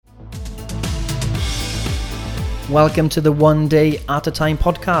Welcome to the One Day at a Time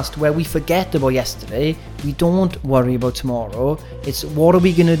podcast, where we forget about yesterday, we don't worry about tomorrow. It's what are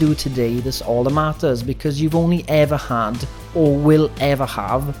we going to do today that's all that matters, because you've only ever had or will ever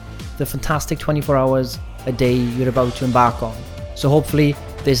have the fantastic 24 hours a day you're about to embark on. So hopefully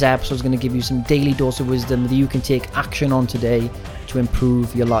this episode is going to give you some daily dose of wisdom that you can take action on today to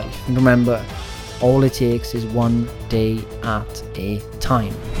improve your life. And remember, all it takes is one day at a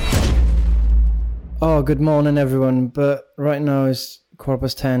time. Oh, good morning, everyone. But right now it's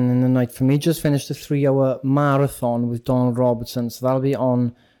 10:15 in the night for me. Just finished a 3-hour marathon with Donald Robertson. So that'll be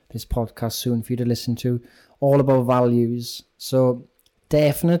on this podcast soon for you to listen to. All about values. So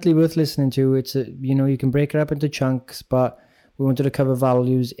definitely worth listening to. It's you can break it up into chunks, but we wanted to cover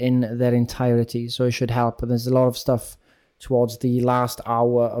values in their entirety. So it should help. And there's a lot of stuff towards the last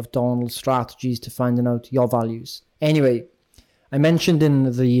hour of Donald's strategies to finding out your values. Anyway, I mentioned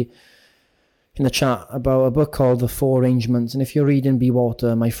in the chat about a book called The Four Arrangements, and if you're reading Be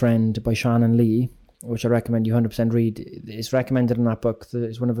Water, My Friend by Shannon Lee, which I recommend you 100% read, it's recommended in that book.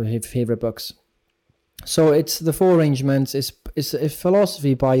 It's one of her favourite books. So it's The Four Arrangements. It's a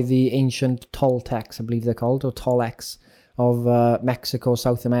philosophy by the ancient Toltecs, I believe they're called, or Toltecs of Mexico,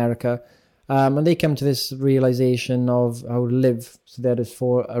 South America. And they come to this realization of how to live. So there is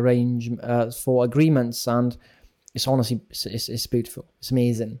four agreements, and it's honestly, it's beautiful. It's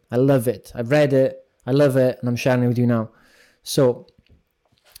amazing. I love it. I've read it. I love it. And I'm sharing it with you now. So,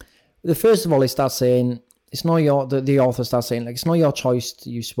 first of all, they start saying, it's not the author starts saying, like, it's not your choice that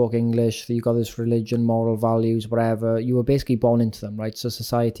you spoke English, that you got this religion, moral values, whatever. You were basically born into them, right? So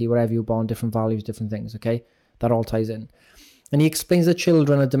society, wherever you're born, different values, different things, okay? That all ties in. And he explains that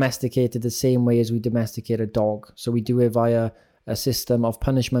children are domesticated the same way as we domesticate a dog. So we do it via a system of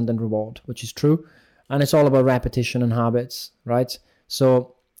punishment and reward, which is true. And it's all about repetition and habits, right?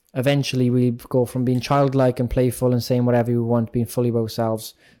 So eventually we go from being childlike and playful and saying whatever we want, being fully about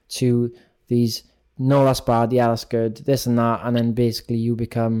ourselves, to these, no, that's bad, yeah, that's good, this and that. And then basically you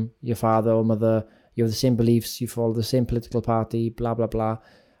become your father or mother, you have the same beliefs, you follow the same political party, blah, blah, blah.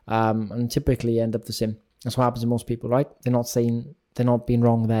 And typically end up the same. That's what happens to most people, right? They're not being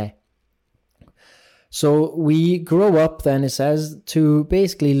wrong there. So we grow up then, it says, to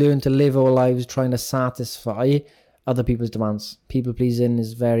basically learn to live our lives trying to satisfy other people's demands. People pleasing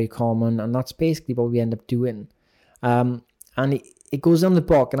is very common, and that's basically what we end up doing. And it goes on the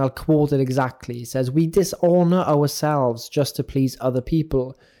book, and I'll quote it exactly. It says, we dishonor ourselves just to please other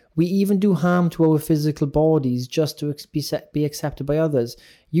people. We even do harm to our physical bodies just to be accepted by others.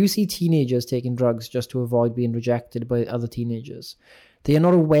 You see teenagers taking drugs just to avoid being rejected by other teenagers. They are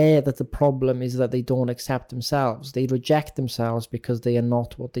not aware that the problem is that they don't accept themselves. They reject themselves because they are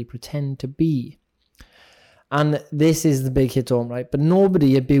not what they pretend to be. And this is the big hit home, right? But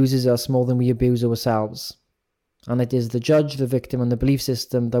nobody abuses us more than we abuse ourselves. And it is the judge, the victim, and the belief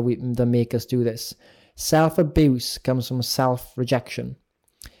system that make us do this. Self-abuse comes from self-rejection.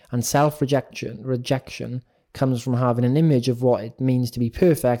 And self-rejection comes from having an image of what it means to be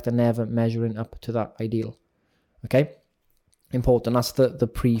perfect and never measuring up to that ideal. Okay? Important. That's the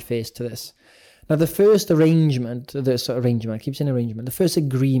preface to this. Now, the first arrangement, I keep saying arrangement, the first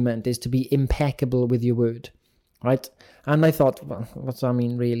agreement is to be impeccable with your word, right? And I thought, well, what's that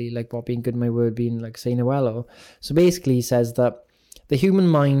mean really? Like, what, being good with my word, being like saying well? So basically he says that the human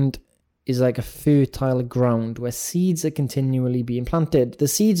mind is like a fertile ground where seeds are continually being planted. The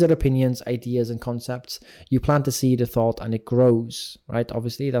seeds are opinions, ideas, and concepts. You plant a seed of thought and it grows, right?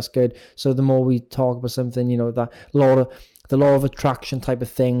 Obviously, that's good. So the more we talk about something, that the law of attraction type of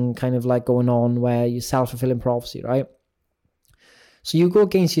thing kind of like going on where you're self-fulfilling prophecy, right? So you go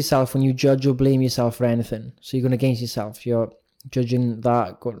against yourself when you judge or blame yourself for anything. So you're going against yourself. You're judging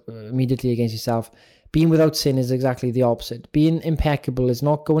that immediately against yourself. Being without sin is exactly the opposite. Being impeccable is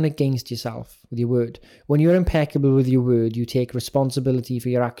not going against yourself with your word. When you're impeccable with your word, you take responsibility for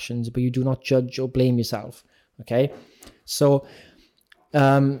your actions, but you do not judge or blame yourself. Okay? So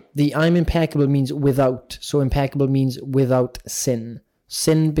the I'm impeccable means without. So impeccable means without sin.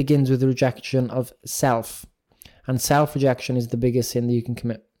 Sin begins with the rejection of self. And self-rejection is the biggest sin that you can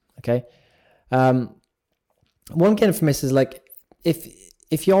commit. Okay? One kind of miss is like,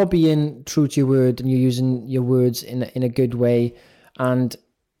 if you're being true to your word and you're using your words in a good way, and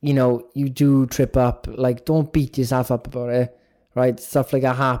you do trip up, like, don't beat yourself up about it, right? Stuff like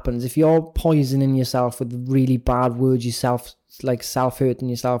that happens. If you're poisoning yourself with really bad words, self-hurting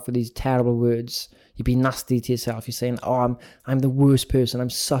yourself with these terrible words, you're being nasty to yourself. You're saying, oh, I'm the worst person. I'm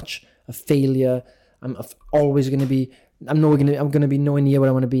such a failure. I'm always going to be, I'm going to be nowhere near where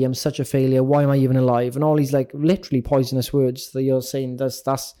I want to be. I'm such a failure. Why am I even alive? And all these like literally poisonous words that you're saying,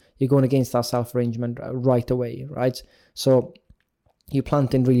 that's you're going against that self-arrangement right away, right? So you're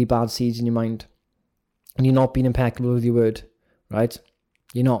planting really bad seeds in your mind, and you're not being impeccable with your word, right?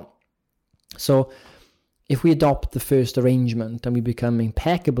 You're not. So if we adopt the first arrangement and we become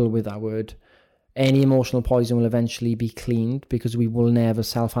impeccable with our word, any emotional poison will eventually be cleaned, because we will never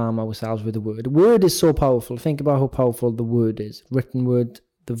self-harm ourselves with the word. Word is so powerful. Think about how powerful the word is. Written word,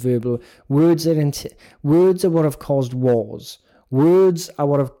 the verbal. Words are what have caused wars. Words are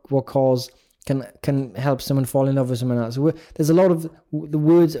what can help someone fall in love with someone else. There's a lot of, the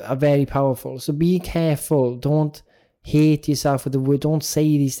words are very powerful. So be careful. Don't hate yourself with the word. Don't say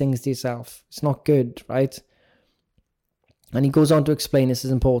these things to yourself. It's not good, right? And he goes on to explain this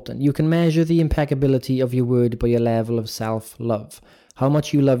is important. You can measure the impeccability of your word by your level of self-love. How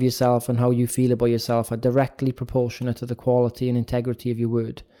much you love yourself and how you feel about yourself are directly proportionate to the quality and integrity of your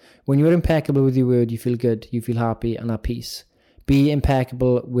word. When you're impeccable with your word, you feel good, you feel happy and at peace. Be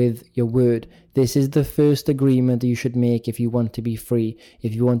impeccable with your word. This is the first agreement that you should make if you want to be free,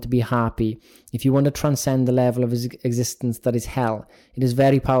 if you want to be happy, if you want to transcend the level of existence that is hell. It is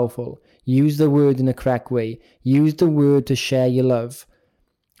very powerful. Use the word in a correct way. Use the word to share your love,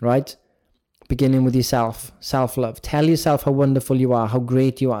 right? Beginning with yourself, self-love. Tell yourself how wonderful you are, how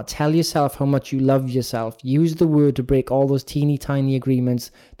great you are. Tell yourself how much you love yourself. Use the word to break all those teeny tiny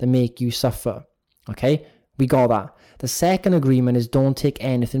agreements that make you suffer, okay? We got that. The second agreement is don't take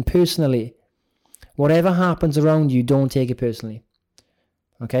anything personally. Whatever happens around you, don't take it personally,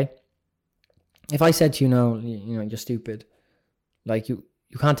 okay? If I said to you now, you're stupid, like you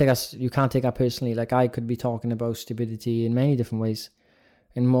can't take that personally. Like I could be talking about stupidity in many different ways.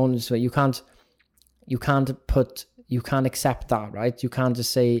 In moments where you can't accept that, right? You can't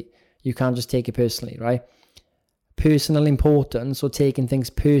just take it personally, right? Personal importance, or taking things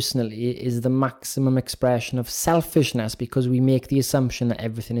personally, is the maximum expression of selfishness, because we make the assumption that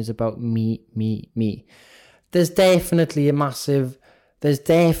everything is about me, me, me. There's definitely a massive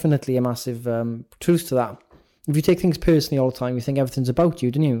truth to that. If you take things personally all the time, you think everything's about you,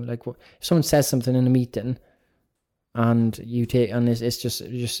 don't you? Like, if someone says something in a meeting, and it's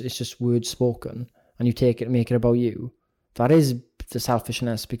just words spoken, and you take it and make it about you, that is the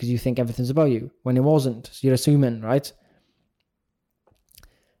selfishness, because you think everything's about you when it wasn't. So you're assuming, right?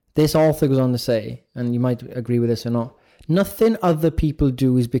 This author goes on to say, and you might agree with this or not, nothing other people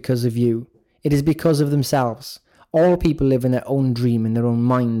do is because of you. It is because of themselves. All people live in their own dream, in their own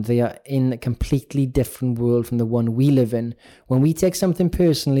mind. They are in a completely different world from the one we live in. When we take something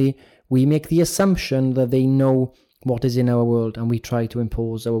personally, we make the assumption that they know what is in our world, and we try to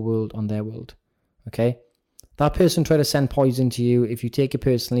impose our world on their world. Okay? That person tried to send poison to you. If you take it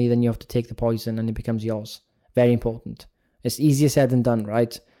personally, then you have to take the poison and it becomes yours. Very important. It's easier said than done,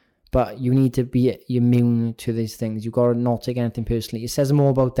 right? But you need to be immune to these things. You've got to not take anything personally. It says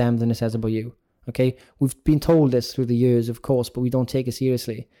more about them than it says about you. Okay, we've been told this through the years, of course, but we don't take it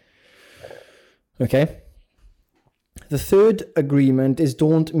seriously. Okay, the third agreement is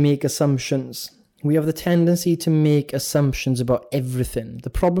don't make assumptions. We have the tendency to make assumptions about everything.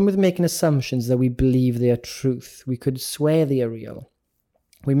 The problem with making assumptions is that we believe they are truth. We could swear they are real.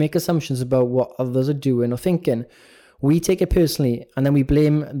 We make assumptions about what others are doing or thinking. We take it personally, and then we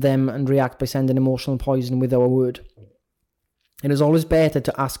blame them and react by sending emotional poison with our word. It is always better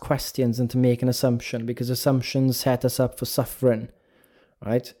to ask questions than to make an assumption, because assumptions set us up for suffering,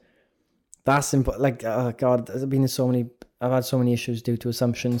 right? That's important. Like, oh God, I've had so many issues due to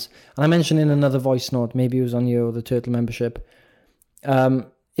assumptions. And I mentioned in another voice note, maybe it was on the Turtle membership.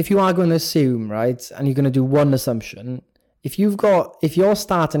 If you are going to assume, right, and you're going to do one assumption, if you're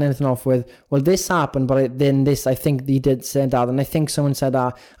starting anything off with, well, this happened, but then this, I think they did say that, and I think someone said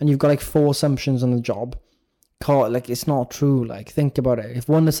that, and you've got like 4 assumptions on the job. Like, it's not true. Like, think about it. If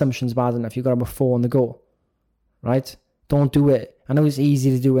one assumption's bad enough, you've got about 4 on the go, right? Don't do it. I know it's easy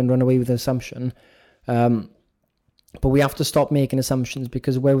to do and run away with an assumption, but we have to stop making assumptions,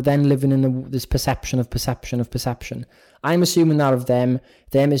 because we're then living in this perception. I'm assuming that of them.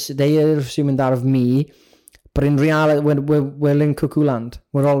 They are assuming that of me, but in reality, we're in cuckoo land.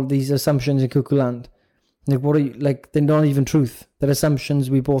 We're all these assumptions in cuckoo land. Like, what are you, like, they're not even truth. They're assumptions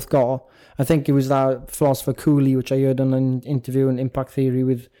we both got. I think it was that philosopher Cooley, which I heard on an interview in Impact Theory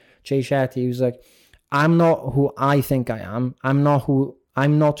with Jay Shetty. He was like, I'm not who I think I am. I'm not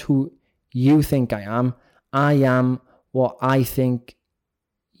who you think I am. I am what I think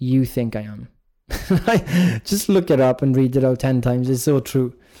you think I am. Just look it up and read it out 10 times. It's so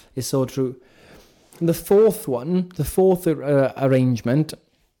true. It's so true. The fourth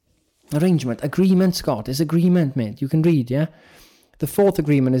agreement, Scott. It's agreement, mate. You can read, yeah? The fourth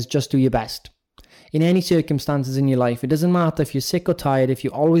agreement is just do your best. In any circumstances in your life, it doesn't matter if you're sick or tired, if you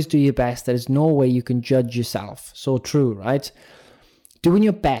always do your best, there is no way you can judge yourself. So true, right? Doing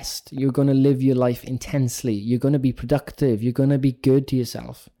your best, you're going to live your life intensely. You're going to be productive. You're going to be good to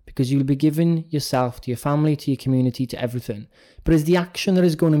yourself because you'll be giving yourself to your family, to your community, to everything. But it's the action that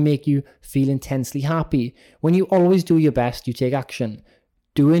is going to make you feel intensely happy. When you always do your best, you take action.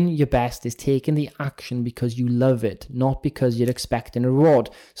 Doing your best is taking the action because you love it, not because you're expecting a reward.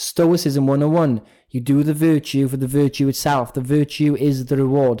 Stoicism 101. You do the virtue for the virtue itself. The virtue is the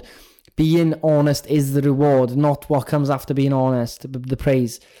reward. Being honest is the reward, not what comes after being honest, the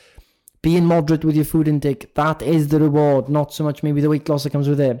praise. Being moderate with your food intake, that is the reward, not so much maybe the weight loss that comes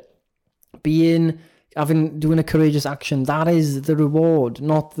with it. Doing a courageous action, that is the reward,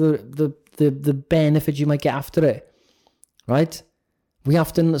 not the benefit you might get after it, right? We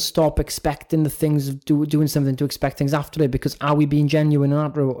have to stop expecting the things of doing something to expect things after it, because are we being genuine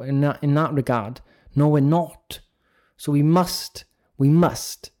in that regard? No, we're not. So we must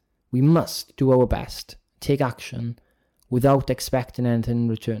do our best, take action without expecting anything in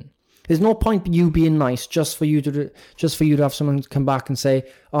return. There's no point you being nice just for you to have someone come back and say,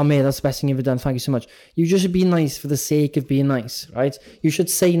 "Oh mate, that's the best thing you've ever done. Thank you so much." You just should be nice for the sake of being nice, right? You should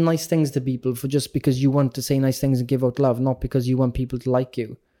say nice things to people for just because you want to say nice things and give out love, not because you want people to like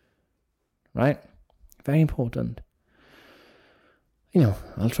you, right? Very important.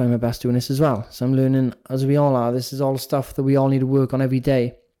 I'll try my best doing this as well. So I'm learning, as we all are. This is all stuff that we all need to work on every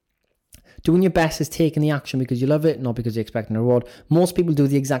day. Doing your best is taking the action because you love it, not because you're expecting a reward. Most people do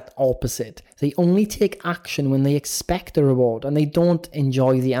the exact opposite. They only take action when they expect a reward, and they don't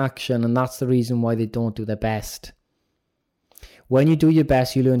enjoy the action, and that's the reason why they don't do their best. When you do your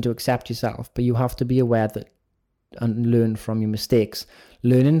best, you learn to accept yourself, but you have to be aware that and learn from your mistakes.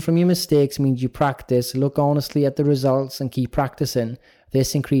 Learning from your mistakes means you practice, look honestly at the results, and keep practicing.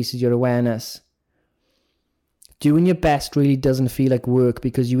 This increases your awareness. Doing your best really doesn't feel like work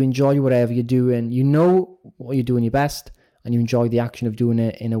because you enjoy whatever you're doing. You know what you're doing your best, and you enjoy the action of doing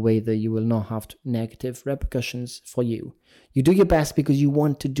it in a way that you will not have negative repercussions for you. You do your best because you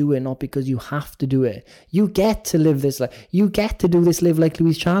want to do it, not because you have to do it. You get to live this life. You get to do this Live Like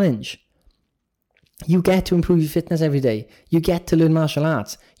Louise challenge. You get to improve your fitness every day. You get to learn martial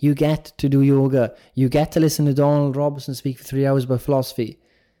arts. You get to do yoga. You get to listen to Donald Robertson speak for 3 hours about philosophy.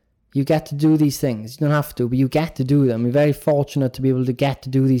 You get to do these things. You don't have to, but you get to do them. You're very fortunate to be able to get to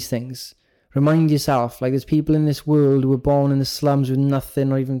do these things. Remind yourself, like there's people in this world who were born in the slums with nothing,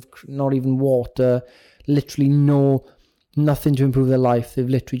 not even water, literally nothing to improve their life. They've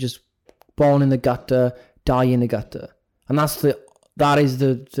literally just born in the gutter, die in the gutter. And that is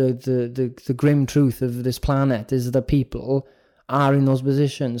the grim truth of this planet, is that people are in those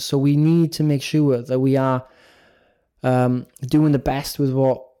positions. So we need to make sure that we are doing the best with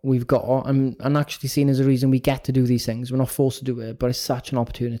what we've got, and actually seen as a reason we get to do these things. We're not forced to do it, but it's such an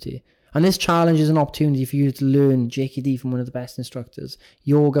opportunity. And this challenge is an opportunity for you to learn JKD from one of the best instructors,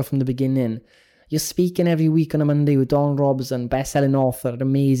 yoga from the beginning. You're speaking every week on a Monday with Donald Robertson, best-selling author, an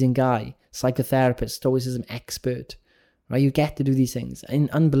amazing guy, psychotherapist, stoicism expert. Right? You get to do these things. And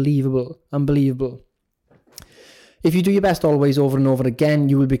unbelievable. If you do your best always, over and over again,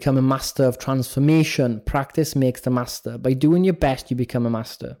 you will become a master of transformation. Practice makes the master. By doing your best, you become a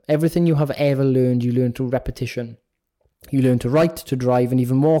master. Everything you have ever learned, you learn through repetition. You learn to write, to drive, and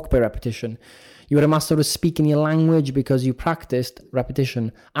even walk by repetition. You are a master of speaking your language because you practiced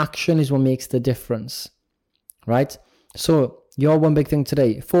repetition. Action is what makes the difference. Right? So, your one big thing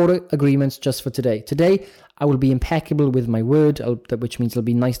today. 4 agreements just for today. Today, I will be impeccable with my word, which means I'll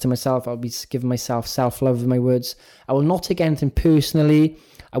be nice to myself. I'll be giving myself self-love with my words. I will not take anything personally.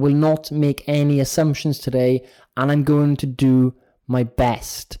 I will not make any assumptions today. And I'm going to do my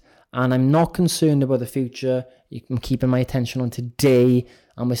best. And I'm not concerned about the future. I'm keeping my attention on today.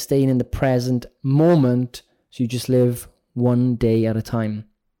 And we're staying in the present moment. So you just live one day at a time.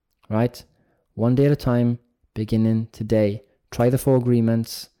 Right? One day at a time, beginning today. Try the 4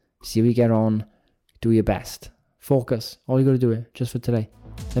 agreements. See how you get on. Do your best. Focus. All you got to do it just for today.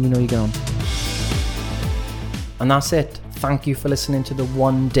 Let me know how you get on. And that's it. Thank you for listening to the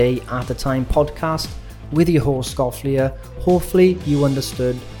One Day at a Time podcast with your host, Scott Fleer. Hopefully you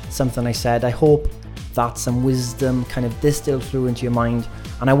understood something I said. I hope that some wisdom kind of distilled through into your mind.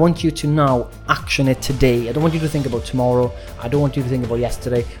 And I want you to now action it today. I don't want you to think about tomorrow. I don't want you to think about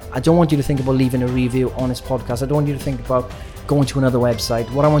yesterday. I don't want you to think about leaving a review on this podcast. I don't want you to think about going to another website.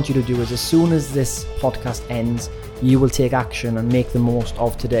 What I want you to do is, as soon as this podcast ends, you will take action and make the most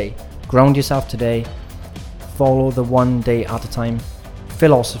of today. Ground yourself today. Follow the one day at a time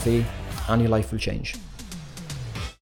philosophy, and your life will change.